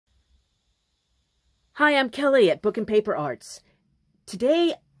Hi, I'm Kelly at Book and Paper Arts.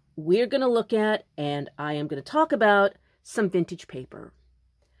 Today we're going to look at, and I am going to talk about, some vintage paper.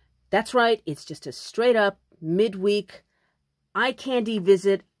 That's right, it's just a straight up midweek eye candy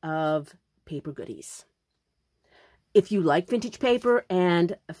visit of paper goodies. If you like vintage paper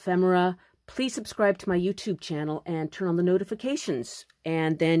and ephemera, please subscribe to my YouTube channel and turn on the notifications,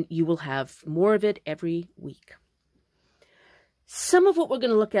 and then you will have more of it every week. Some of what we're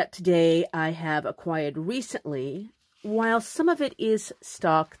going to look at today I have acquired recently, while some of it is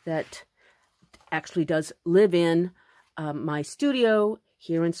stock that actually does live in my studio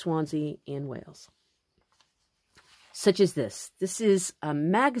here in Swansea in Wales. Such as this. This is a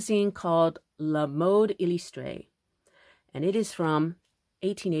magazine called La Mode Illustrée, and it is from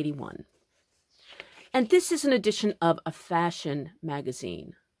 1881. And this is an edition of a fashion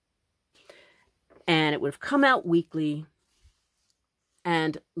magazine. And it would have come out weekly.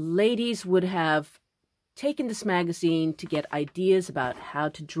 And ladies would have taken this magazine to get ideas about how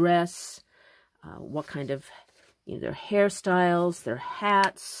to dress, what kind of, their hairstyles, their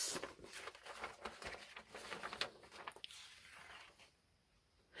hats.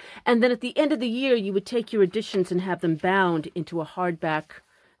 And then at the end of the year, you would take your editions and have them bound into a hardback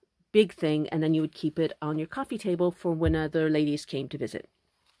big thing, and then you would keep it on your coffee table for when other ladies came to visit.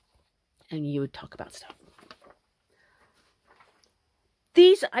 And you would talk about stuff.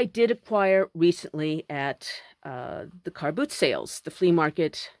 These I did acquire recently at the car boot sales, the flea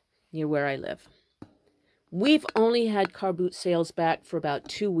market near where I live. We've only had car boot sales back for about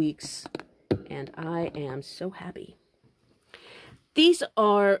 2 weeks, and I am so happy. These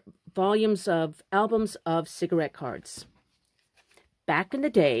are albums of cigarette cards. Back in the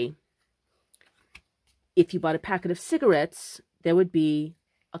day, if you bought a packet of cigarettes, there would be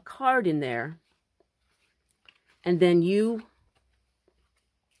a card in there, and then you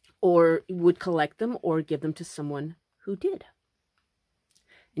would collect them or give them to someone who did.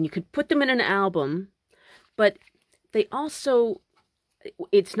 And you could put them in an album, but they also,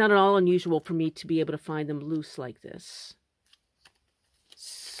 it's not at all unusual for me to be able to find them loose like this.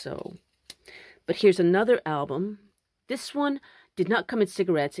 So, but here's another album. This one did not come in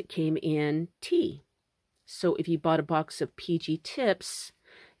cigarettes, it came in tea. So if you bought a box of PG Tips,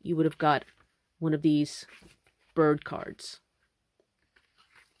 you would have got one of these bird cards.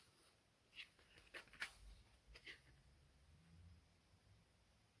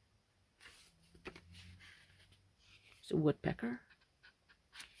 A woodpecker.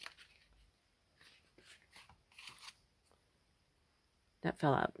 That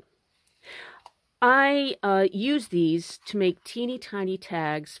fell out. I use these to make teeny tiny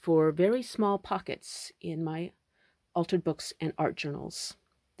tags for very small pockets in my altered books and art journals.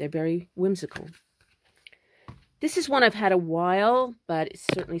 They're very whimsical. This is one I've had a while, but it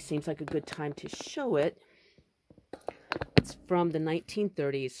certainly seems like a good time to show it. It's from the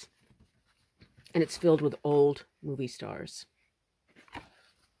 1930s. And it's filled with old movie stars.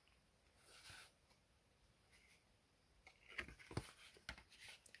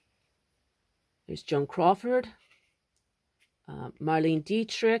 There's Joan Crawford, Marlene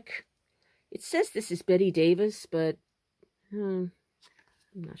Dietrich. It says this is Betty Davis, but I'm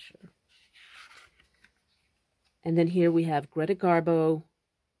not sure. And then here we have Greta Garbo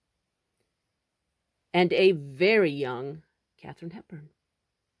and a very young Katharine Hepburn.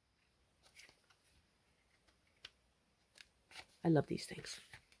 I love these things.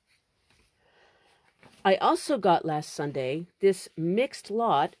 I also got last Sunday this mixed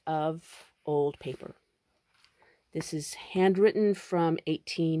lot of old paper. This is handwritten from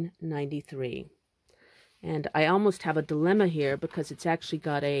 1893. And I almost have a dilemma here because it's actually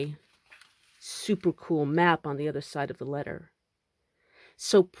got a super cool map on the other side of the letter.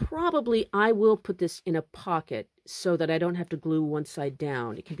 So probably I will put this in a pocket so that I don't have to glue one side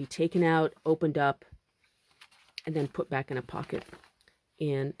down. It can be taken out, opened up, and then put back in a pocket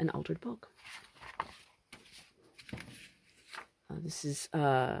in an altered book. This is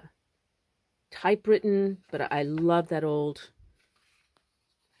typewritten, but I love that old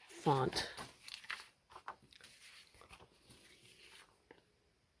font.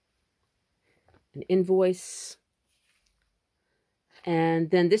 An invoice. And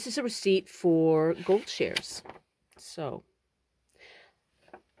then this is a receipt for gold shares. So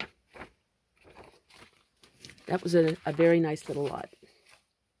that was a very nice little lot.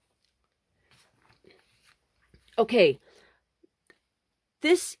 Okay,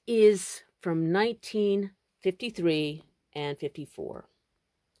 this is from 1953 and 54,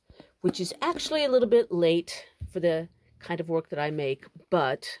 which is actually a little bit late for the kind of work that I make,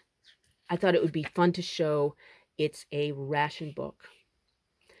 but I thought it would be fun to show. It's a ration book.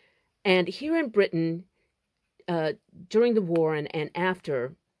 And here in Britain, during the war and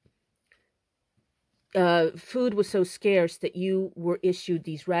after, food was so scarce that you were issued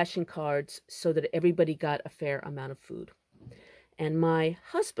these ration cards so that everybody got a fair amount of food. And my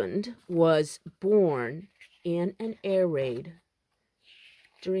husband was born in an air raid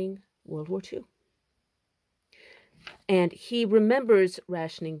during World War II. And he remembers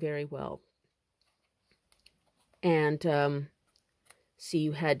rationing very well. And see,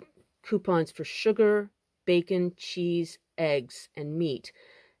 you had coupons for sugar, bacon, cheese, eggs, and meat.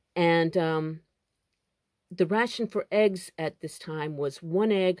 And the ration for eggs at this time was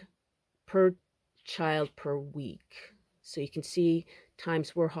 1 egg per child per week. So you can see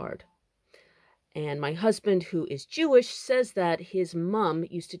times were hard. And my husband, who is Jewish, says that his mom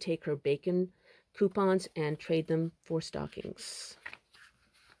used to take her bacon coupons and trade them for stockings.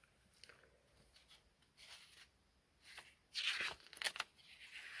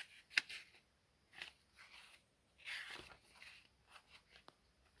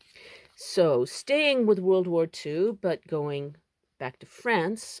 So, staying with World War II, but going back to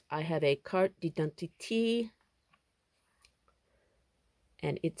France, I have a carte d'identité,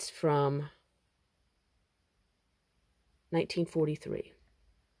 and it's from 1943.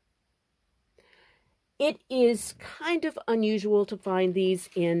 It is kind of unusual to find these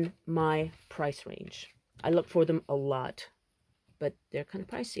in my price range. I look for them a lot, but they're kind of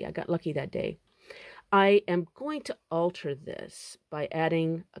pricey. I got lucky that day. I am going to alter this by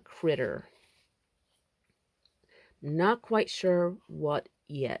adding a critter. Not quite sure what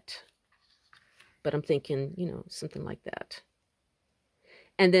yet, but I'm thinking, you know, something like that.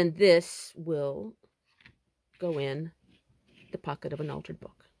 And then this will go in the pocket of an altered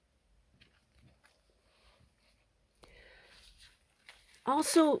book.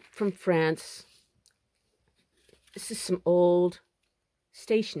 Also from France, this is some old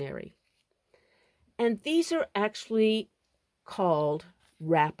stationery. And these are actually called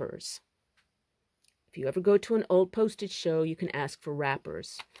wrappers. If you ever go to an old postage show, you can ask for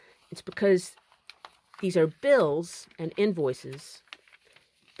wrappers. It's because these are bills and invoices,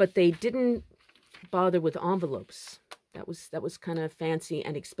 but they didn't bother with envelopes. That was kind of fancy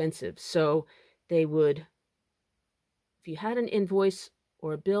and expensive. So they would, if you had an invoice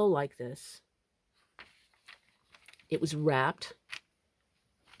or a bill like this, it was wrapped,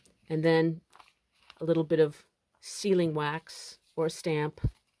 and then a little bit of sealing wax or a stamp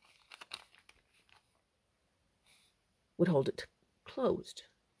would hold it closed.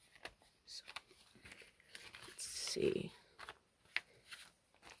 So, let's see.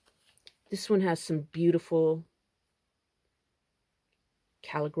 This one has some beautiful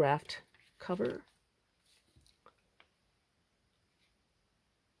calligraphed cover.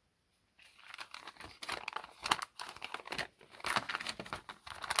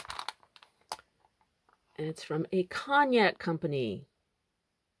 And it's from a cognac company.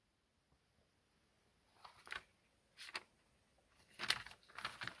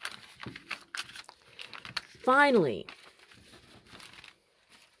 Finally,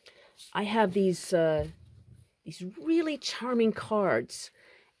 I have these really charming cards,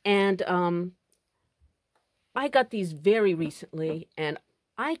 and I got these very recently, and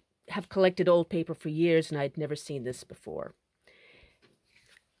I have collected old paper for years, and I'd never seen this before.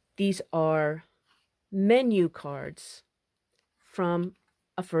 These are menu cards from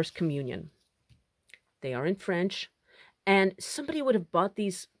a First Communion. They are in French, and somebody would have bought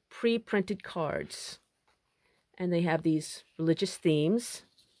these pre-printed cards, and they have these religious themes,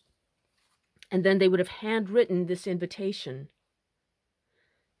 and then they would have handwritten this invitation.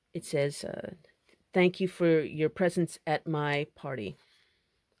 It says, thank you for your presence at my party,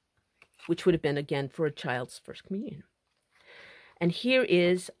 which would have been, again, for a child's First Communion. And here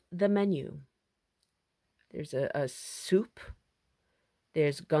is the menu. There's a soup.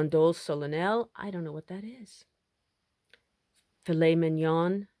 There's gondole solennelle. I don't know what that is. Filet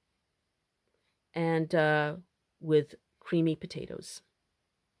mignon. And with creamy potatoes.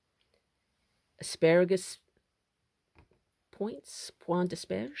 Asparagus points, point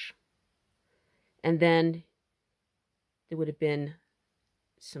d'asperge. And then there would have been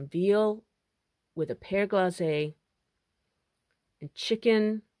some veal with a pear glacé and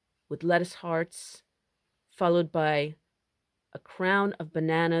chicken with lettuce hearts, followed by a crown of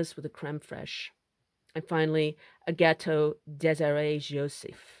bananas with a creme fraiche. And finally, a gâteau désiré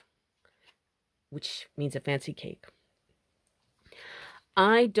Joseph, which means a fancy cake.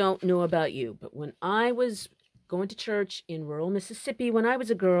 I don't know about you, but when I was going to church in rural Mississippi when I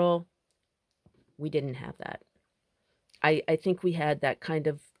was a girl, we didn't have that. I think we had that kind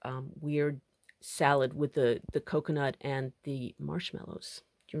of weird salad with the coconut and the marshmallows.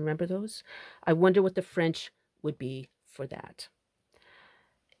 Do you remember those? I wonder what the French would be for that.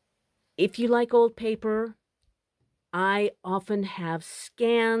 If you like old paper, I often have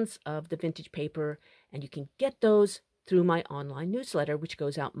scans of the vintage paper, and you can get those through my online newsletter, which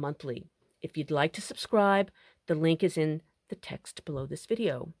goes out monthly. If you'd like to subscribe, the link is in the text below this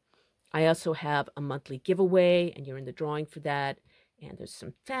video. I also have a monthly giveaway, and you're in the drawing for that. And there's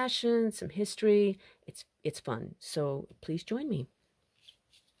some fashion, some history. It's fun, so please join me.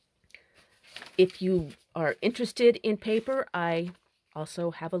 If you are interested in paper, I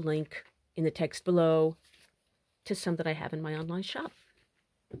also have a link in the text below to some that I have in my online shop.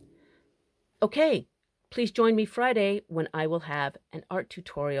 Okay, please join me Friday when I will have an art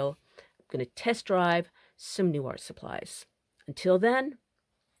tutorial. I'm going to test drive some new art supplies. Until then,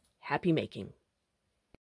 happy making.